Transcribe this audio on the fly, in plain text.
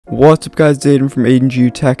What's up guys, Aiden from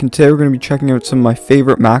Aiden Tech, and today we're going to be checking out some of my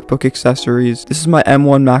favorite MacBook accessories. This is my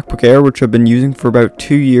M1 MacBook Air, which I've been using for about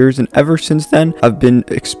 2 years, and ever since then I've been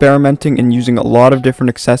experimenting and using a lot of different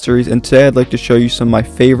accessories, and today I'd like to show you some of my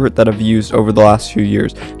favorite that I've used over the last few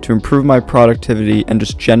years to improve my productivity and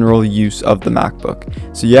just general use of the MacBook.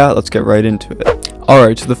 So yeah, let's get right into it.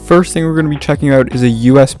 Alright, so the first thing we're going to be checking out is a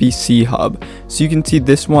USB-C hub. So you can see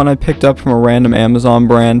this one I picked up from a random Amazon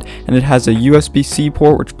brand, and it has a USB-C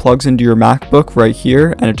port which plugs into your MacBook right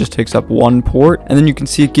here, and it just takes up one port. And then you can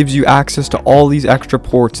see it gives you access to all these extra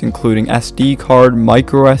ports, including SD card,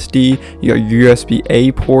 micro SD, you got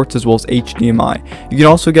USB-A ports as well as HDMI. You can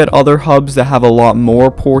also get other hubs that have a lot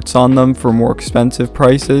more ports on them for more expensive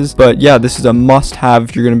prices. But yeah, this is a must-have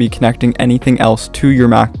if you're going to be connecting anything else to your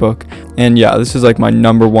MacBook. And yeah, this is like my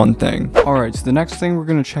number one thing. Alright, so the next thing we're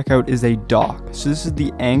going to check out is a dock. So this is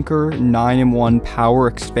the Anker 9-in-1 Power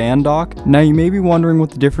Expand dock. Now you may be wondering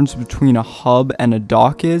what the difference between a hub and a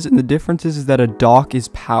dock is, and the difference is that a dock is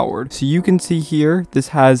powered. So you can see here, this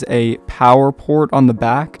has a power port on the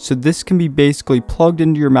back. So this can be basically plugged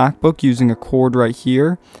into your MacBook using a cord right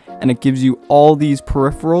here, and it gives you all these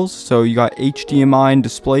peripherals. So you got HDMI and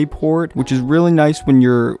Displayport, which is really nice when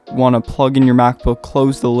you want to plug in your MacBook,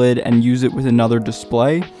 close the lid, and use it with another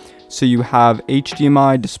display. So you have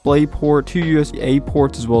HDMI, DisplayPort, 2 USB-A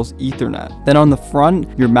ports, as well as Ethernet. Then on the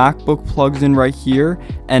front, your MacBook plugs in right here,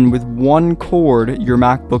 and with one cord, your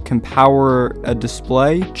MacBook can power a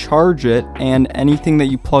display, charge it, and anything that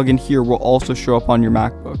you plug in here will also show up on your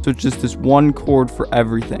MacBook. So it's just this one cord for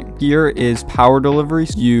everything. Here is power delivery.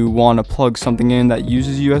 So you want to plug something in that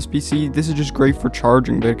uses USB-C. This is just great for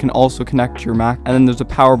charging, but it can also connect to your Mac. And then there's a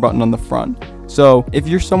power button on the front. So if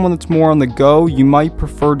you're someone that's more on the go, you might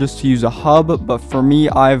prefer just to use a hub, but for me,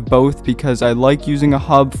 I have both because I like using a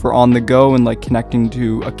hub for on the go and like connecting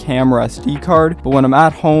to a camera SD card. But when I'm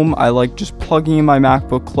at home, I like just plugging in my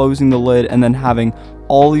MacBook, closing the lid, and then having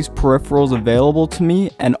all these peripherals available to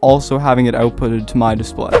me and also having it outputted to my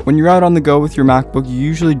display. When you're out on the go with your MacBook, you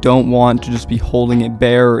usually don't want to just be holding it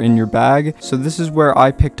bare in your bag. So this is where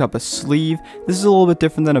I picked up a sleeve. This is a little bit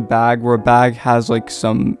different than a bag, where a bag has like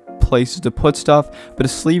some places to put stuff, but a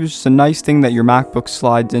sleeve is just a nice thing that your MacBook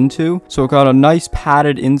slides into. So it got a nice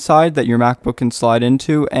padded inside that your MacBook can slide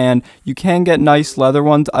into, and you can get nice leather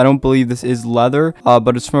ones. I don't believe this is leather,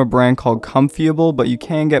 but it's from a brand called Comfyable, but you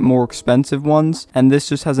can get more expensive ones. And this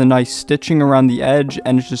just has a nice stitching around the edge,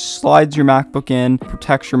 and it just slides your MacBook in,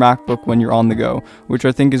 protects your MacBook when you're on the go, which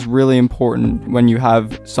I think is really important when you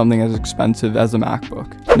have something as expensive as a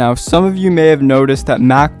MacBook. Now, some of you may have noticed that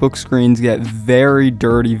MacBook screens get very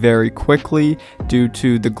dirty very quickly due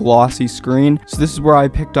to the glossy screen. So this is where I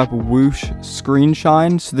picked up Whoosh Screen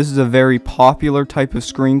Shine. So this is a very popular type of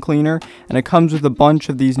screen cleaner, and it comes with a bunch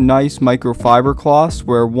of these nice microfiber cloths,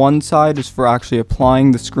 where one side is for actually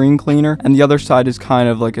applying the screen cleaner and the other side is kind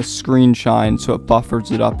of like a screen shine, so it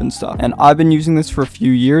buffers it up and stuff. And I've been using this for a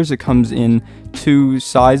few years. It comes in 2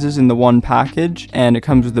 sizes in the one package, and it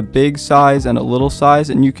comes with a big size and a little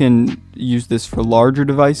size, and you can use this for larger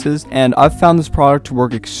devices. And I've found this product to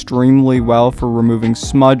work extremely well for removing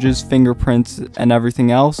smudges, fingerprints, and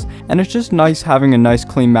everything else. And it's just nice having a nice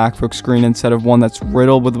clean MacBook screen instead of one that's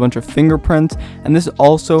riddled with a bunch of fingerprints. And this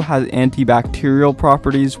also has antibacterial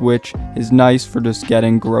properties, which is nice for just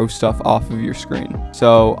getting gross stuff off of your screen.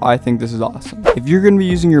 So I think this is awesome. If you're going to be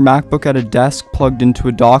using your MacBook at a desk plugged into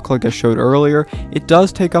a dock like I showed earlier, it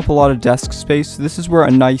does take up a lot of desk space. So this is where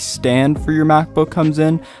a nice stand for your MacBook comes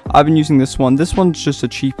in. I've been using this one. This one's just a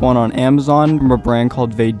cheap one on Amazon from a brand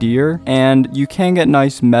called Vadir, and you can get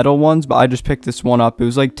nice metal ones, but I just picked this one up. It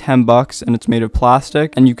was like 10 bucks, and it's made of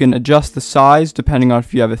plastic, and you can adjust the size depending on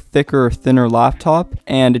if you have a thicker or thinner laptop,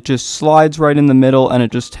 and it just slides right in the middle, and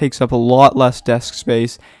it just takes up a lot less desk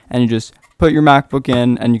space, and you just put your MacBook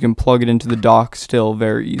in and you can plug it into the dock still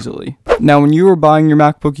very easily. Now, when you were buying your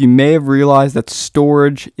MacBook, you may have realized that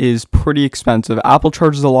storage is pretty expensive. Apple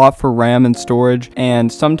charges a lot for RAM and storage,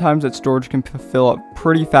 and sometimes that storage can fill up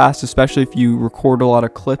pretty fast, especially if you record a lot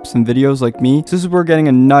of clips and videos like me. So this is where getting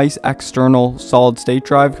a nice external solid state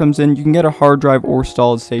drive comes in. You can get a hard drive or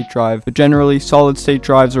solid state drive, but generally solid state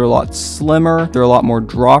drives are a lot slimmer, they're a lot more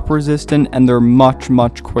drop resistant, and they're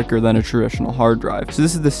much quicker than a traditional hard drive. So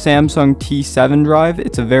this is the Samsung T7 drive.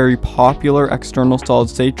 It's a very popular external solid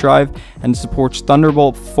state drive, and supports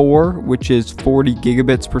Thunderbolt 4, which is 40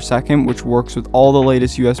 gigabits per second, which works with all the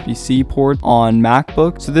latest USB-C ports on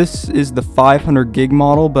MacBook. So this is the 500 gig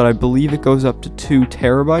model, but I believe it goes up to 2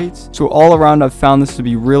 terabytes. So all around, I've found this to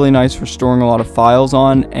be really nice for storing a lot of files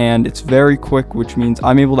on, and it's very quick, which means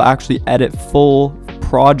I'm able to actually edit full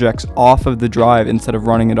projects off of the drive instead of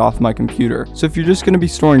running it off my computer. So if you're just going to be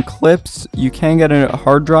storing clips, you can get a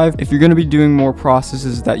hard drive. If you're going to be doing more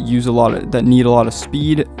processes that need a lot of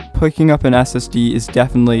speed, picking up an SSD is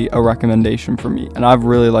definitely a recommendation for me, and I've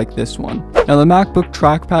really liked this one. Now the MacBook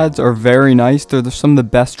trackpads are very nice. They're some of the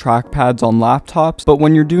best trackpads on laptops, but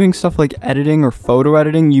when you're doing stuff like editing or photo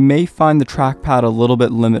editing, you may find the trackpad a little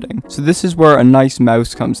bit limiting. So this is where a nice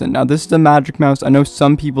mouse comes in. Now this is the Magic Mouse. I know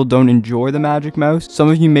some people don't enjoy the Magic Mouse. Some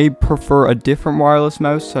of you may prefer a different wireless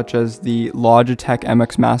mouse, such as the Logitech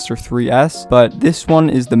MX Master 3S, but this one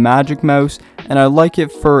is the Magic Mouse, and I like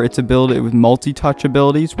it for its ability with multi-touch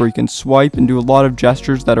abilities, where you can swipe and do a lot of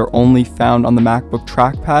gestures that are only found on the MacBook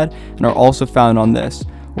trackpad and are also found on this.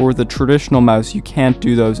 Or with a traditional mouse, you can't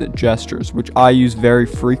do those gestures, which I use very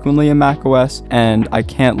frequently in macOS and I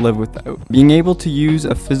can't live without. Being able to use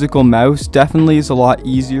a physical mouse definitely is a lot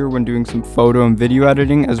easier when doing some photo and video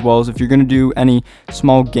editing, as well as if you're going to do any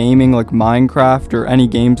small gaming like Minecraft or any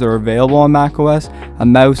games that are available on macOS, a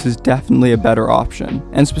mouse is definitely a better option.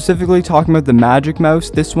 And specifically talking about the Magic Mouse,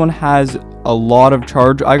 this one has a lot of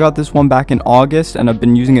charge. I got this one back in August and I've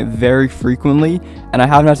been using it very frequently, and I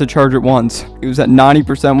haven't had to charge it once. It was at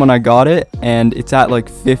 90% when I got it, and it's at like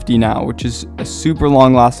 50 now, which is a super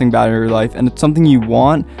long lasting battery life, and it's something you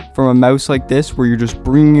want from a mouse like this, where you're just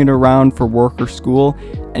bringing it around for work or school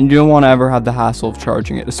and you don't want to ever have the hassle of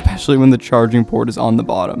charging it, especially when the charging port is on the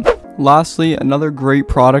bottom. Lastly, another great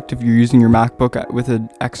product if you're using your MacBook with an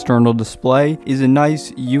external display is a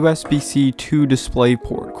nice USB-C to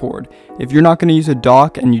Displayport cord. If you're not going to use a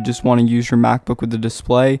dock and you just want to use your MacBook with a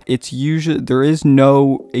display, there is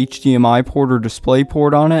no HDMI port or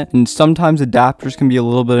DisplayPort on it, and sometimes adapters can be a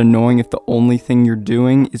little bit annoying if the only thing you're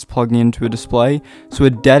doing is plugging into a display. So a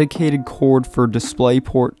dedicated cord for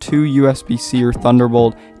DisplayPort to USB-C or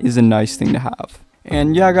Thunderbolt is a nice thing to have.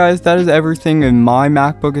 And yeah guys, that is everything in my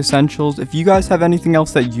MacBook essentials. If you guys have anything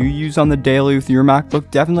else that you use on the daily with your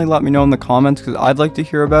MacBook, definitely let me know in the comments, because I'd like to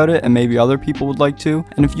hear about it and maybe other people would like to.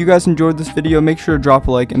 And if you guys enjoyed this video, make sure to drop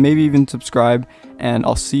a like and maybe even subscribe, and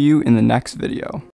I'll see you in the next video.